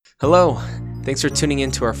Hello, thanks for tuning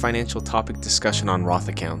in to our financial topic discussion on Roth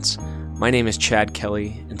Accounts. My name is Chad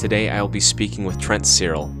Kelly, and today I will be speaking with Trent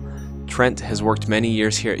Cyril. Trent has worked many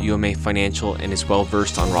years here at UMA Financial and is well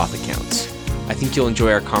versed on Roth Accounts. I think you'll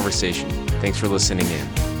enjoy our conversation. Thanks for listening in.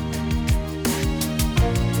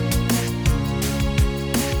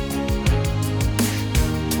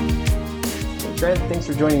 Hey Trent, thanks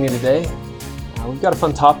for joining me today. We've got a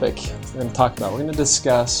fun topic we're going to talk about. We're going to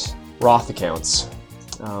discuss Roth accounts.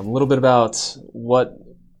 A little bit about what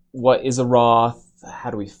is a Roth,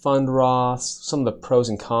 how do we fund Roths, some of the pros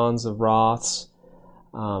and cons of Roths.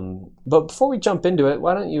 But before we jump into it,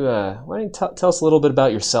 why don't you tell us a little bit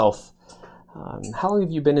about yourself? How long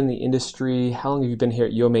have you been in the industry? How long have you been here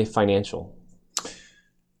at UMA Financial?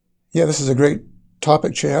 Yeah, this is a great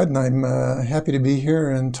topic, Chad, and I'm happy to be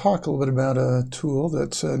here and talk a little bit about a tool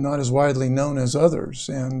that's not as widely known as others.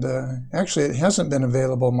 And actually, it hasn't been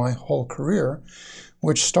available my whole career,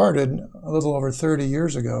 which started a little over 30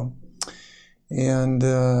 years ago. And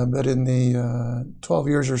but in the 12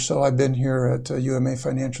 years or so I've been here at UMA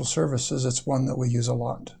Financial Services, it's one that we use a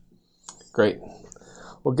lot. Great.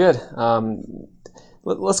 Well, good.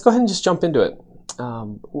 Let's go ahead and just jump into it.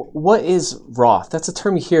 What is Roth? That's a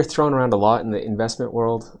term you hear thrown around a lot in the investment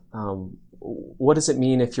world. What does it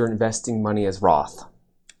mean if you're investing money as Roth?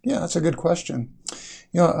 Yeah, that's a good question.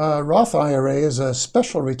 A Roth IRA is a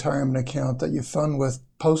special retirement account that you fund with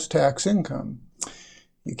post-tax income.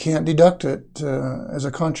 You can't deduct it as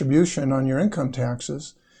a contribution on your income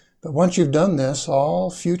taxes, but once you've done this,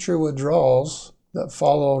 all future withdrawals that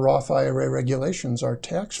follow Roth IRA regulations are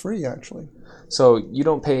tax-free, actually. So you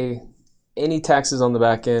don't pay any taxes on the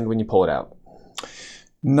back end when you pull it out?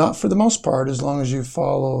 Not for the most part, as long as you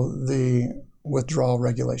follow the withdrawal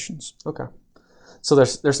regulations. Okay. So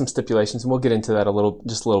there's some stipulations, and we'll get into that a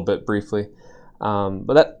little bit briefly.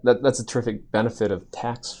 But that's a terrific benefit of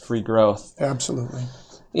tax-free growth. Absolutely.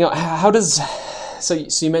 How does so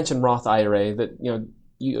you mentioned Roth IRA, that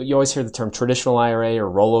you always hear the term traditional IRA or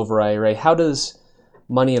rollover IRA. How does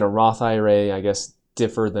money in a Roth IRA, I guess,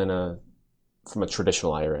 differ from a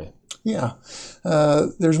traditional IRA? Yeah,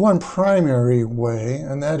 there's one primary way,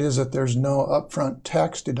 and that is that there's no upfront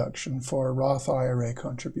tax deduction for a Roth IRA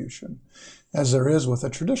contribution, as there is with a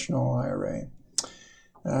traditional IRA.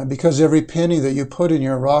 Because every penny that you put in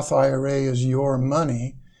your Roth IRA is your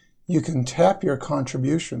money, you can tap your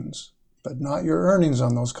contributions, but not your earnings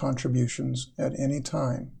on those contributions at any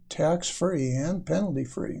time, tax-free and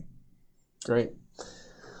penalty-free. Great.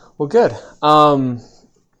 Well, good.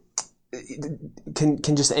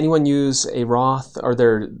 Can just anyone use a Roth? Are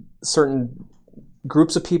there certain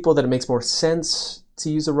groups of people that it makes more sense to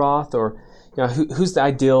use a Roth, or who's the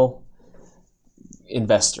ideal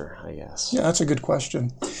investor, I guess? Yeah, that's a good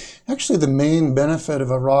question. Actually, the main benefit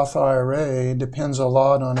of a Roth IRA depends a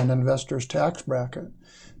lot on an investor's tax bracket,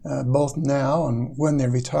 both now and when they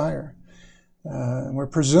retire. We're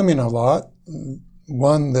presuming a lot,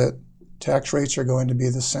 one, that tax rates are going to be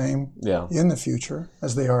the same in the future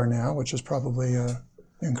as they are now, which is probably an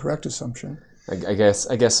incorrect assumption. I guess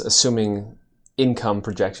assuming income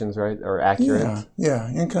projections, right, are accurate. Yeah,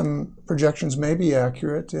 income projections may be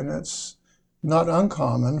accurate, and it's not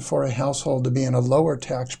uncommon for a household to be in a lower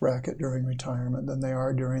tax bracket during retirement than they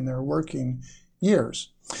are during their working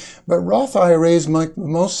years. But Roth IRAs make the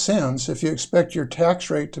most sense if you expect your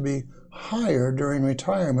tax rate to be higher during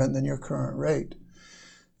retirement than your current rate.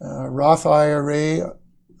 Roth IRA,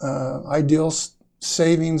 ideal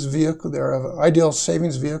savings vehicle. They're an ideal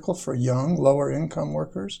savings vehicle for young, lower income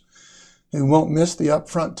workers who won't miss the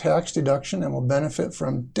upfront tax deduction and will benefit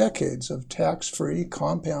from decades of tax-free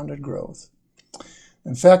compounded growth.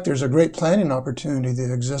 In fact, there's a great planning opportunity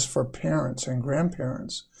that exists for parents and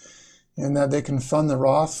grandparents in that they can fund the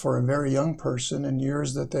Roth for a very young person in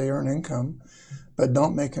years that they earn income, but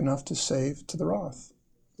don't make enough to save to the Roth.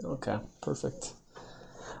 Okay, perfect.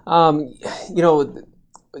 You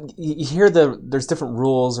hear there's different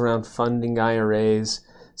rules around funding IRAs.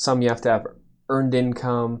 Some you have to have earned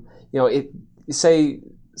income. Say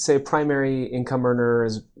a primary income earner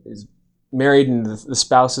is married and the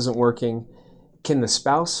spouse isn't working. Can the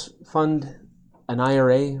spouse fund an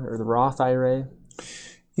IRA or the Roth IRA?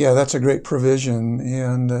 Yeah, that's a great provision,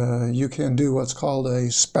 and you can do what's called a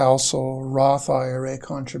spousal Roth IRA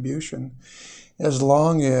contribution, as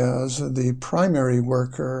long as the primary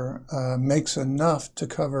worker makes enough to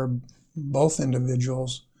cover both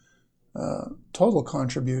individuals' total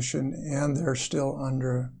contribution, and they're still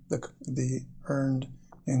under the earned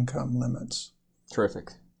income limits.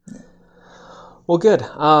 Terrific. Yeah. Well, good.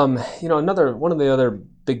 One of the other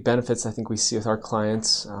big benefits I think we see with our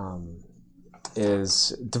clients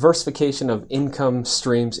is diversification of income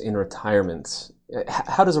streams in retirement.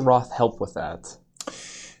 How does a Roth help with that?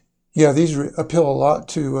 Yeah, these appeal a lot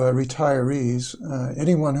to retirees.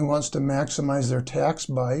 Anyone who wants to maximize their tax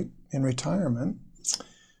bite in retirement,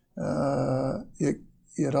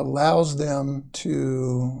 it allows them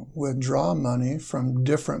to withdraw money from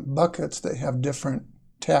different buckets that have different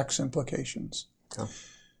tax implications. Okay.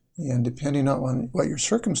 And depending on what your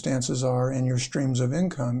circumstances are and your streams of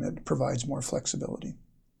income, it provides more flexibility.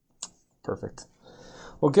 Perfect.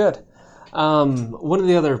 Well, good. One of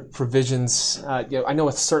the other provisions, I know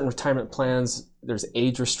with certain retirement plans, there's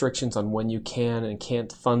age restrictions on when you can and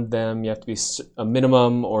can't fund them. You have to be a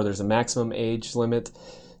minimum or there's a maximum age limit.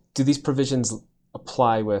 Do these provisions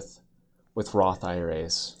apply with Roth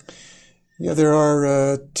IRAs? Yeah, there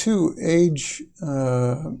are two age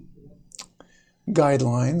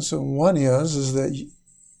guidelines. One is that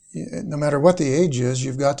no matter what the age is,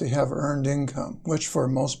 you've got to have earned income, which for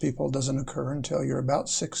most people doesn't occur until you're about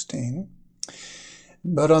 16.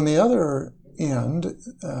 But on the other end,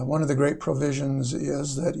 one of the great provisions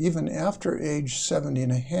is that even after age 70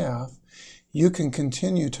 and a half, you can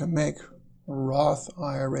continue to make Roth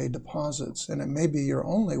IRA deposits, and it may be your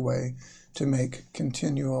only way to make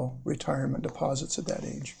continual retirement deposits at that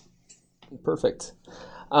age. Perfect.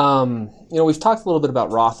 We've talked a little bit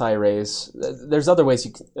about Roth IRAs. There's other ways.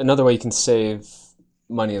 Another way you can save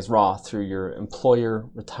money as Roth through your employer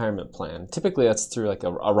retirement plan. Typically, that's through like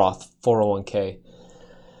a Roth 401k.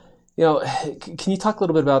 Can you talk a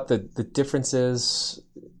little bit about the differences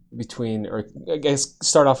between, or I guess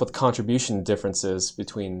start off with contribution differences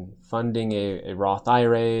between funding a Roth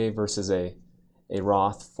IRA versus a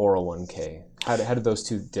Roth 401k? How do those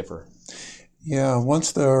two differ? Yeah,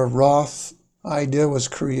 once the Roth idea was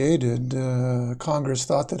created, Congress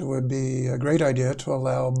thought that it would be a great idea to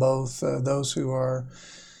allow both those who are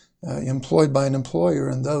employed by an employer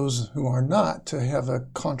and those who are not to have a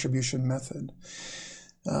contribution method.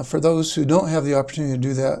 For those who don't have the opportunity to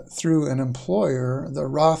do that through an employer, the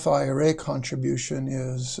Roth IRA contribution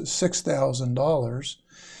is $6,000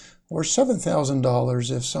 or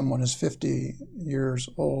 $7,000 if someone is 50 years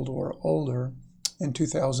old or older in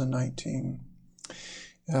 2019.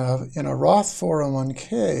 In a Roth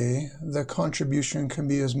 401k, the contribution can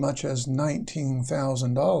be as much as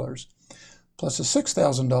 $19,000 plus a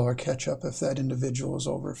 $6,000 catch-up if that individual is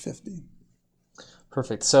over 50.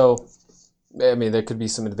 Perfect. So, I mean, there could be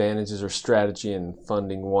some advantages or strategy in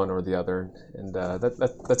funding one or the other, and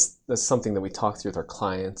that's something that we talk through with our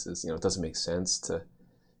clients. Is it doesn't make sense to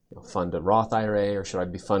fund a Roth IRA, or should I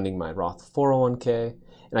be funding my Roth 401k?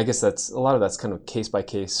 And I guess a lot of that's kind of case by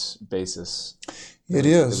case basis. It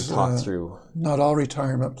is. That we talk through. Not all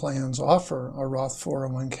retirement plans offer a Roth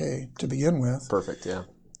 401k to begin with. Perfect. Yeah.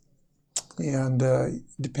 And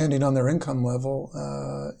depending on their income level,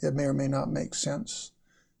 it may or may not make sense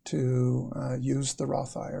to use the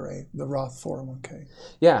Roth IRA, the Roth 401k.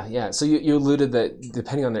 Yeah. So you alluded that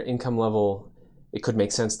depending on their income level, it could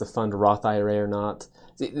make sense to fund a Roth IRA or not.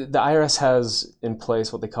 The IRS has in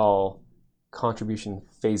place what they call contribution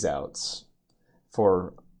phase-outs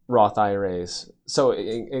for Roth IRAs. So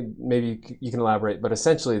maybe you can elaborate, but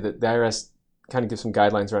essentially the IRS kind of gives some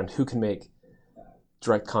guidelines around who can make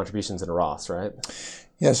direct contributions in a Roth, right?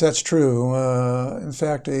 Yes, that's true. In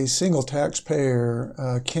fact, a single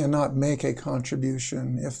taxpayer cannot make a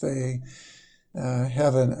contribution if they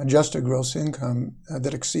have an adjusted gross income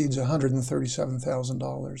that exceeds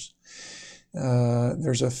 $137,000.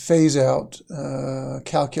 There's a phase-out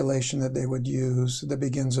calculation that they would use that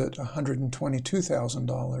begins at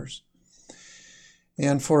 $122,000.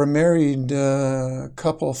 And for a married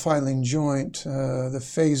couple filing joint, the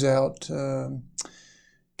phase-out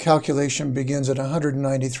calculation begins at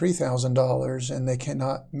 $193,000, and they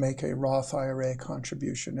cannot make a Roth IRA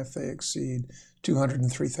contribution if they exceed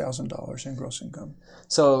 $203,000 in gross income.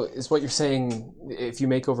 So is what you're saying, if you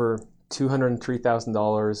make over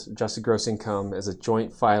 $203,000 adjusted gross income as a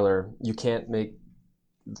joint filer, you can't make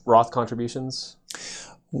Roth contributions?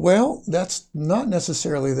 Well, that's not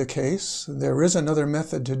necessarily the case. There is another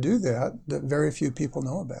method to do that very few people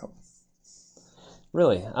know about.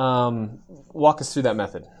 Really? Walk us through that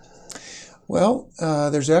method. Well,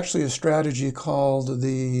 there's actually a strategy called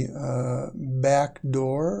the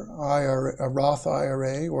backdoor IRA, Roth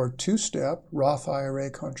IRA, or two-step Roth IRA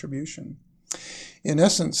contribution. In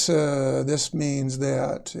essence, this means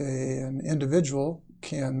that an individual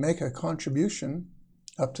can make a contribution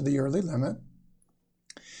up to the yearly limit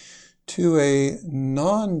to a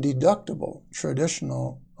non-deductible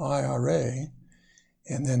traditional IRA,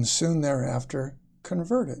 and then soon thereafter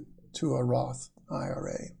convert it to a Roth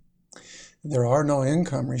IRA. There are no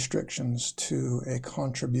income restrictions to a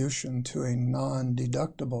contribution to a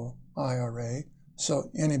non-deductible IRA, so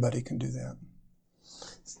anybody can do that.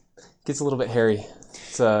 Gets a little bit hairy.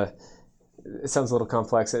 It sounds a little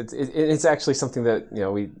complex. It's actually something that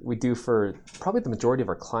we do for probably the majority of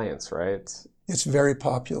our clients, right? It's very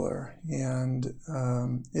popular, and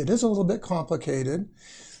it is a little bit complicated.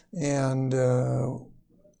 And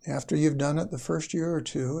after you've done it the first year or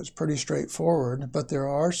two, it's pretty straightforward. But there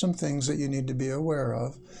are some things that you need to be aware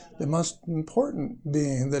of. The most important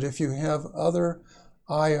being that if you have other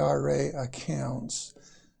IRA accounts,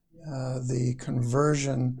 the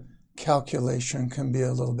conversion calculation can be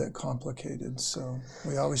a little bit complicated. So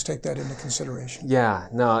we always take that into consideration. Yeah,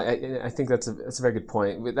 no, I think that's a very good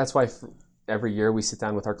point. That's why every year we sit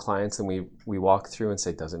down with our clients and we walk through and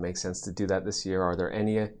say, does it make sense to do that this year? Are there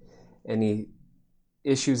any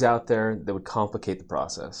issues out there that would complicate the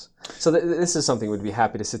process? So this is something we'd be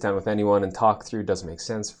happy to sit down with anyone and talk through. Does it make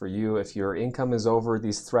sense for you if your income is over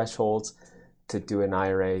these thresholds to do an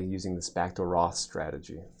IRA using this backdoor Roth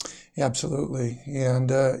strategy? Absolutely. And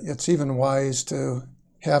it's even wise to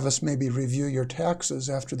have us maybe review your taxes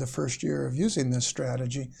after the first year of using this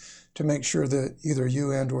strategy to make sure that either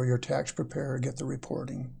you and or your tax preparer get the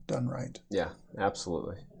reporting done right. Yeah,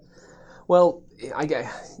 absolutely. Well, I get,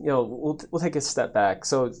 we'll take a step back.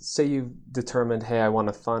 So say you've determined, hey, I want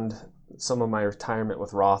to fund some of my retirement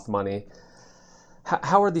with Roth money.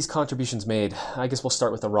 How are these contributions made? I guess we'll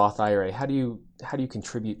start with a Roth IRA. How do you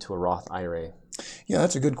contribute to a Roth IRA? Yeah,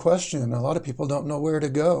 that's a good question. A lot of people don't know where to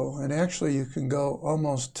go. And actually, you can go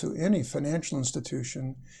almost to any financial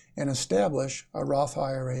institution and establish a Roth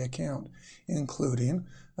IRA account, including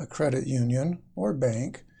a credit union or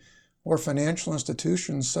bank or financial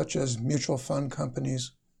institutions such as mutual fund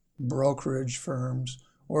companies, brokerage firms,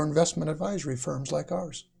 or investment advisory firms like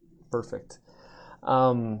ours. Perfect.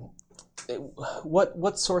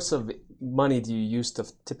 What source of money do you use to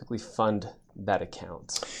typically fund that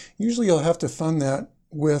account? Usually you'll have to fund that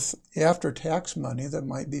with after-tax money that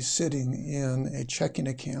might be sitting in a checking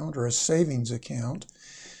account or a savings account.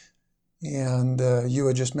 And you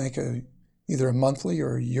would just make either a monthly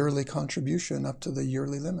or a yearly contribution up to the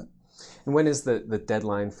yearly limit. And when is the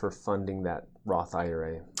deadline for funding that Roth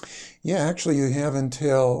IRA? Yeah, actually you have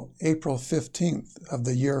until April 15th of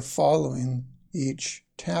the year following each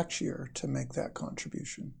tax year to make that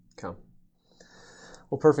contribution. Okay.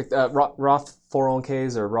 Well, perfect. Roth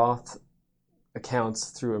 401ks or Roth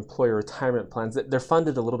accounts through employer retirement plans, they're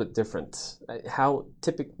funded a little bit different.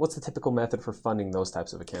 What's the typical method for funding those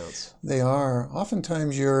types of accounts? They are.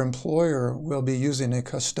 Oftentimes your employer will be using a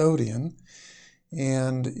custodian,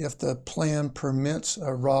 and if the plan permits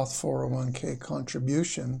a Roth 401k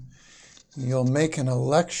contribution, you'll make an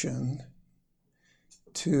election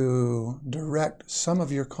to direct some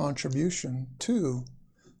of your contribution to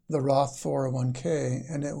the Roth 401k,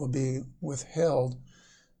 and it will be withheld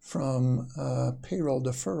from payroll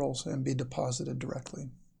deferrals and be deposited directly.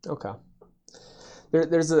 Okay.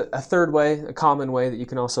 There's a third way, a common way that you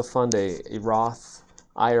can also fund a Roth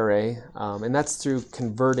IRA, and that's through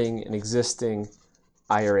converting an existing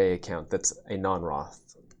IRA account that's a non-Roth.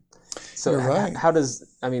 So You're right.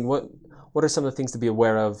 What are some of the things to be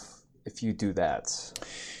aware of if you do that?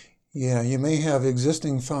 Yeah, you may have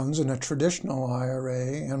existing funds in a traditional IRA,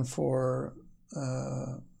 and for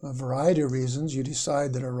a variety of reasons, you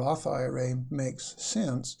decide that a Roth IRA makes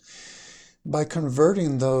sense. By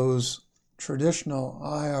converting those traditional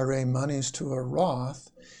IRA monies to a Roth,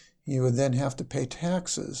 you would then have to pay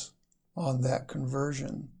taxes on that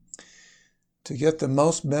conversion. To get the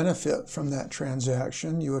most benefit from that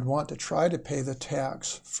transaction, you would want to try to pay the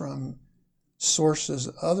tax from sources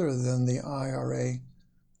other than the IRA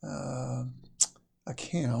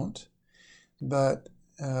account, but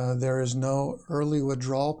there is no early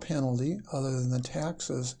withdrawal penalty other than the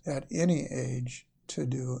taxes at any age to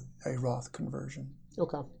do a Roth conversion.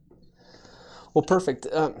 Okay. Well, perfect.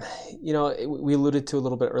 We alluded to a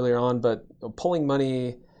little bit earlier on, but pulling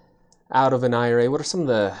money out of an IRA, what are some of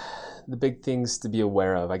the big things to be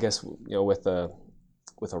aware of? I guess with a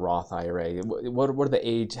Roth IRA, what are the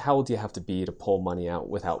age? How old do you have to be to pull money out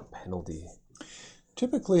without penalty?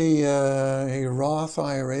 Typically, a Roth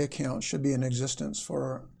IRA account should be in existence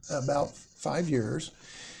for about 5 years,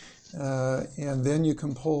 and then you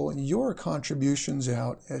can pull your contributions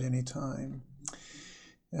out at any time.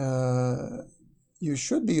 You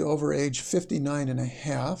should be over age 59 and a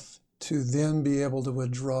half to then be able to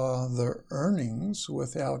withdraw the earnings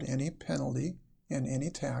without any penalty and any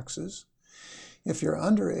taxes. If you're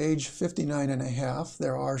under age 59 and a half,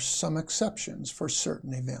 there are some exceptions for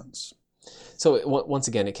certain events. So once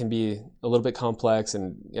again, it can be a little bit complex,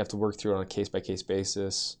 and you have to work through it on a case-by-case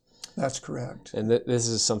basis. That's correct. And this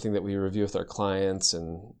is something that we review with our clients,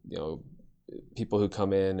 and people who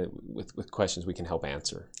come in with questions we can help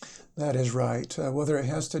answer. That is right. Whether it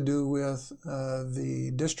has to do with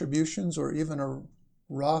the distributions or even a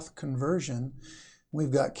Roth conversion,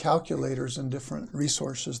 we've got calculators and different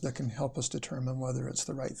resources that can help us determine whether it's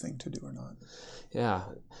the right thing to do or not. Yeah.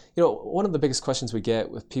 One of the biggest questions we get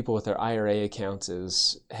with people with their IRA accounts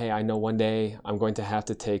is, hey, I know one day I'm going to have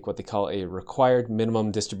to take what they call a required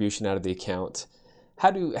minimum distribution out of the account.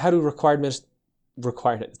 How do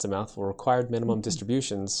it's a mouthful, required minimum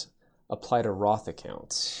distributions apply to Roth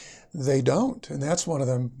accounts? They don't, and that's one of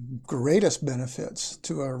the greatest benefits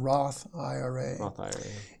to a Roth IRA. Roth IRA.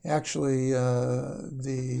 Actually,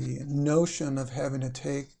 the notion of having to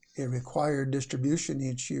take a required distribution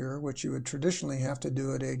each year, which you would traditionally have to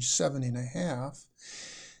do at age 70 and a half,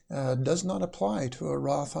 does not apply to a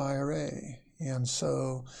Roth IRA. And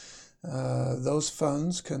so those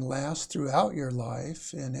funds can last throughout your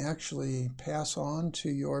life and actually pass on to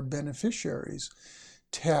your beneficiaries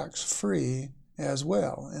tax-free as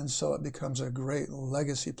well. And so it becomes a great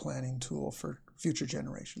legacy planning tool for future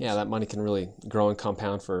generations. Yeah, that money can really grow and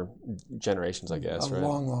compound for generations, I guess, right? A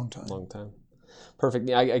long, long time. Long time. Perfect.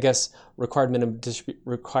 Yeah, I guess required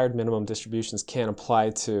minimum distributions can apply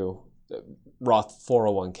to Roth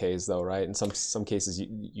 401ks, though, right? In some cases,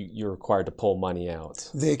 you're required to pull money out.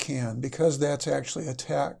 They can, because that's actually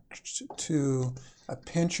attached to a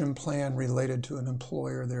pension plan related to an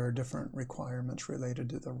employer. There are different requirements related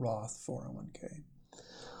to the Roth 401k.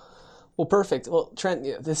 Well, perfect. Well,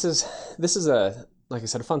 Trent, this is a, like I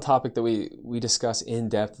said, a fun topic that we discuss in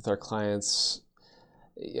depth with our clients.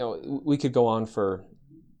 We could go on for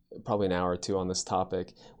probably an hour or two on this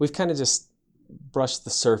topic. We've kind of just brushed the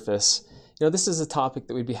surface. This is a topic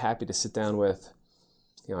that we'd be happy to sit down with,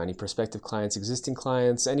 any prospective clients, existing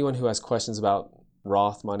clients, anyone who has questions about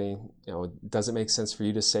Roth money. Does it make sense for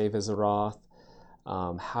you to save as a Roth?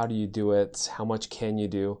 How do you do it? How much can you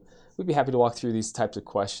do? We'd be happy to walk through these types of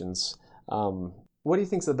questions. What do you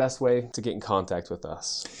think is the best way to get in contact with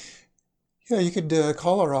us? Yeah, you could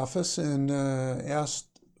call our office and ask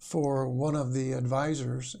for one of the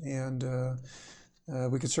advisors, and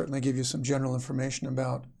we could certainly give you some general information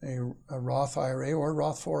about a Roth IRA or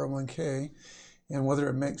Roth 401k and whether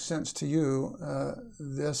it makes sense to you.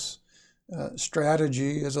 This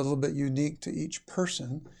strategy is a little bit unique to each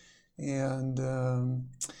person, and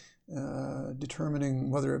determining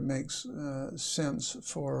whether it makes sense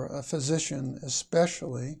for a physician,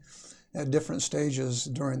 especially at different stages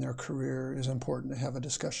during their career, is important to have a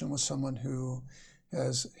discussion with someone who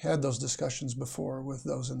has had those discussions before with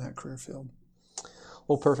those in that career field.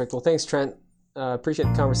 Well, perfect. Well, thanks, Trent. Appreciate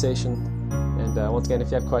the conversation. And once again,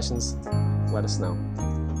 if you have questions, let us know.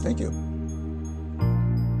 Thank you.